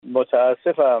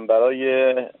متاسفم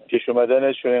برای پیش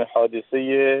اومدن چنین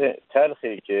حادثه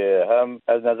تلخی که هم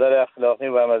از نظر اخلاقی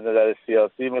و هم از نظر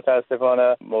سیاسی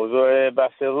متاسفانه موضوع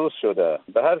بحث روز شده.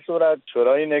 به هر صورت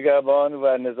شورای نگهبان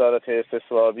و نظارت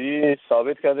استصوابی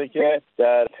ثابت کرده که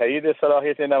در تایید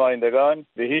صلاحیت نمایندگان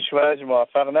به هیچ وجه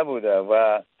موفق نبوده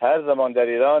و هر زمان در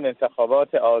ایران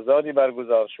انتخابات آزادی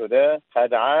برگزار شده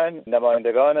قطعاً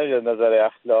نمایندگان از نظر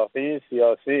اخلاقی،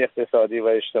 سیاسی، اقتصادی و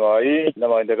اجتماعی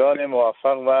نمایندگان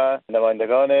موفق و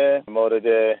نمایندگان مورد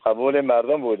قبول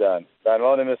مردم بودند. به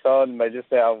عنوان مثال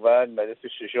مجلس اول، مجلس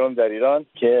ششم در ایران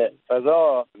که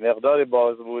فضا مقدار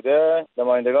باز بوده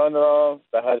نمایندگان را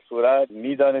به هر صورت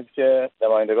می‌دانید که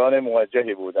نمایندگان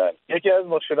موجهی بودند. یکی از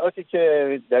مشکلاتی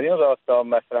که در این راستا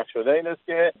مطرح شده این است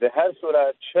که به هر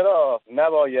صورت چرا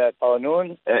نباید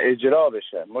قانون اجرا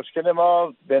بشه. مشکل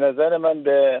ما به نظر من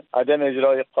به عدم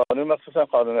اجرای قانون مخصوصا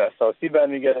قانون اساسی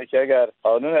برمیگرده که اگر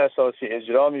قانون اساسی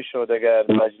اجرا میشد، اگر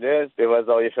مجلس به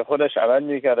وظایف خودش عمل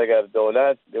میکرد، اگر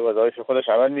دولت به وظایف خودش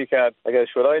عمل میکرد، اگر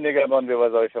شورای نگهبان به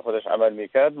وظایف خودش عمل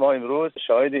میکرد، ما امروز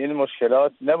شاهد این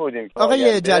مشکلات نبودیم.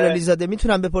 آقای جلالی زاده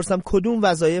میتونم بپرسم کدوم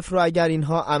وظایف رو اگر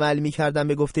اینها عمل میکردن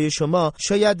به گفته شما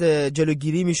شاید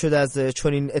جلوگیری میشد از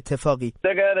چنین اتفاقی؟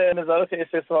 اگر نظارت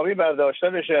استصوابی برداشته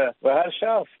بشه و هر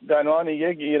شخص به عنوان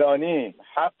یک ایرانی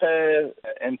حق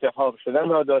انتخاب شدن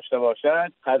را داشته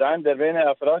باشد، قطعاً در بین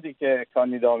افرادی که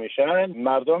کاندیدا میشن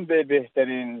مردم به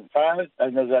بهترین فرد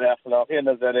از نظر اخلاقی، از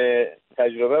نظر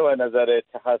تجربه و نظر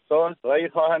تخصص رأی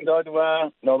خواهند داد و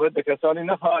نوبت به کسانی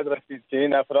نخواهد رسید که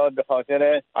این افراد به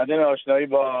خاطر عدم آشنایی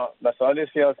با مسائل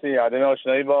سیاسی، عدم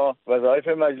آشنایی با وظایف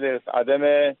مجلس،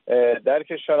 عدم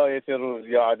درک شرایط روز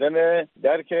یا عدم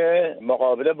درک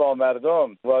مقابله با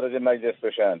مردم وارد مجلس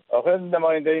بشن. آخر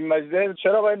نماینده این مجلس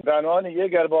چرا باید به عنوان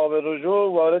یک ارباب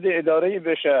رجوع وارد اداره‌ای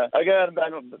بشه؟ اگر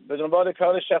به دنبال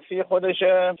کار شخصی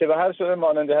خودشه که به هر صورت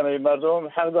مانند همه مردم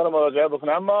حق داره مراجعه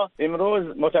بکنه، اما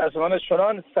امروز متأسفانه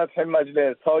چنان سطح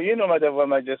مجلس پایین اومده و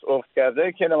مجلس افت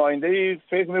کرده که نماینده‌ای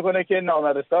فکر میکنه که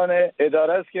نامرسان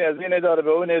اداره است که از این اداره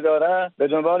به اون اداره به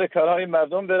دنبال کارهای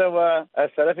مردم بره و از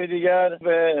طرف دیگر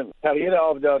به تغییر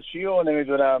آبدارچی و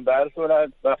نمیدونم به هر صورت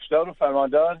بخشدار و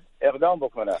فرماندار اقدام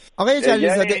بکنه. آقای جلالی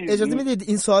زاده اجازه میدید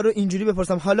این سوال رو اینجوری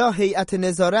بپرسم، حالا هیئت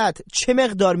نظارت چه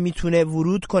مقدار میتونه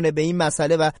ورود کنه به این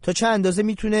مسئله و تا چه اندازه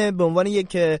میتونه به عنوان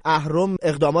یک اهرم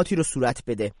اقداماتی رو صورت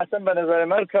بده؟ اصلا به نظر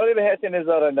من کاری به هیئت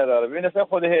نظارت نداره. ببین اصلا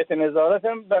خود هیئت نظارت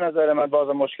هم به نظر من باز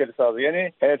مشکل سازه.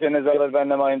 یعنی هیئت نظارت و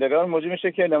نمایندگان موجب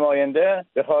میشه که نماینده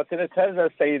به خاطر طرز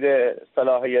از تایید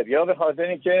صلاحیت یا به خاطر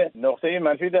اینکه نقطه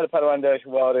منفی در پروندهش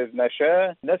وارد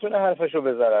نشه نتونه حرفشو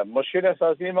بزنه. مشکل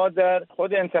اساسی ما در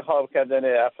خود انتخاب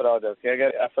کردن افراد است که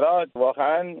اگر افراد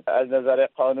واقعا از نظر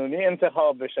قانونی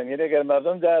انتخاب بشن، یعنی اگر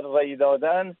مردم در رأی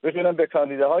دادن بتونن به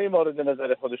کاندیداهای مورد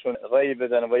نظر خودشون رأی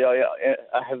بدن و یا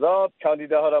احزاب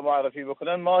کاندیداها را معرفی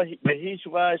بکنن، ما به هیچ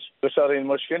وجه دچار این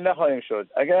مشکل نخواهیم شد.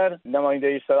 اگر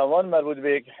نماینده سراوان مربوط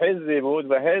به یک حزبی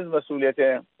بود و حزب مسئولیت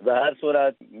به هر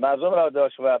صورت مردم را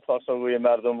داشت و پاسخگوی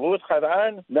مردم بود،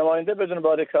 قطعا نماینده بدون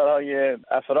بار کارهای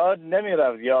افراد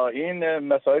نمیرفت یا این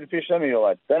مسائل پیش نمی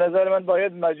اومد. به نظر من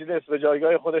باید مجلس به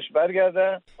جایگاه خودش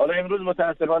برگرده. حالا امروز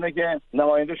متاسفانه که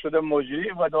نماینده شده مجری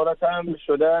و دولت هم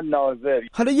شده ناظر.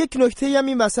 حالا یک نکته هم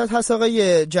این وسط هست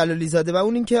آقای جلالی زاده و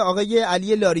اون این که آقای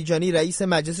علی لاریجانی رئیس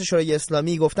مجلس شورای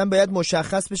اسلامی گفتن باید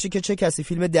مشخص بشه که چه کسی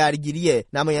فیلم درگیری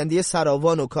نماینده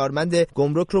سراوان و کارمند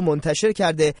گمرک رو منتشر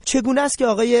کرده. چگونه است که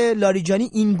آقای لاریجانی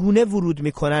این گونه ورود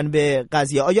میکنن به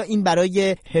قضیه؟ آیا این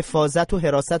برای حفاظت و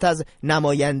حراست از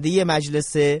نماینده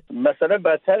مجلس مسئله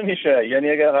بدتر میشه؟ یعنی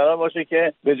اگر قرار باشه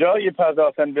که به جای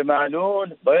پرداختن به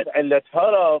معلول باید علتها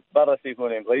را بررسی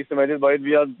کنیم، رئیس مجلس باید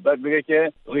بیاد بگه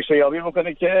که ریشه یابی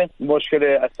بکنه که مشکل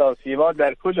اساسی ما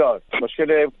در کجاست.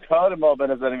 مشکل کار ما به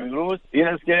نظر امروز این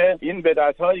است که این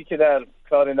بدعت‌هایی که در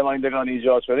کار نمایندگان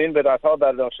ایجاد شده این بدعت‌ها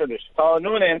برداشته بشه.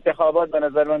 قانون انتخابات به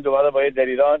نظر من دوباره باید در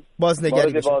ایران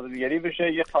بازنگری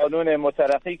بشه. یه قانون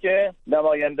مترقی که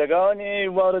نمایندگانی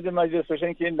وارد مجلس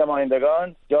بشن که این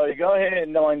نمایندگان جایگاه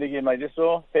نمایندگی مجلس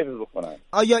رو حفظ بکنن.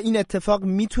 آیا این اتفاق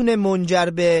میتونه منجر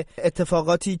به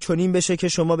اتفاقاتی چنین بشه که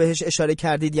شما بهش اشاره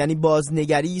کردید، یعنی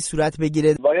بازنگری صورت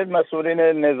بگیره؟ باید مسئولین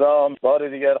نظام بار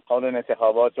دیگر قانون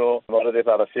انتخابات رو مورد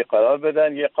بررسی قرار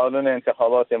بدن. یه قانون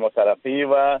انتخابات مترقی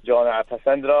و جامعه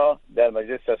پسند را در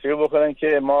مجلس تصویب بکنن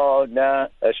که ما نه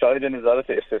شاهد نظارت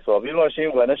استصوابی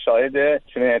باشیم و نه شاهد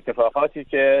چنین اتفاقاتی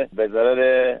که به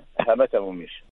ضرر همه تموم میشه.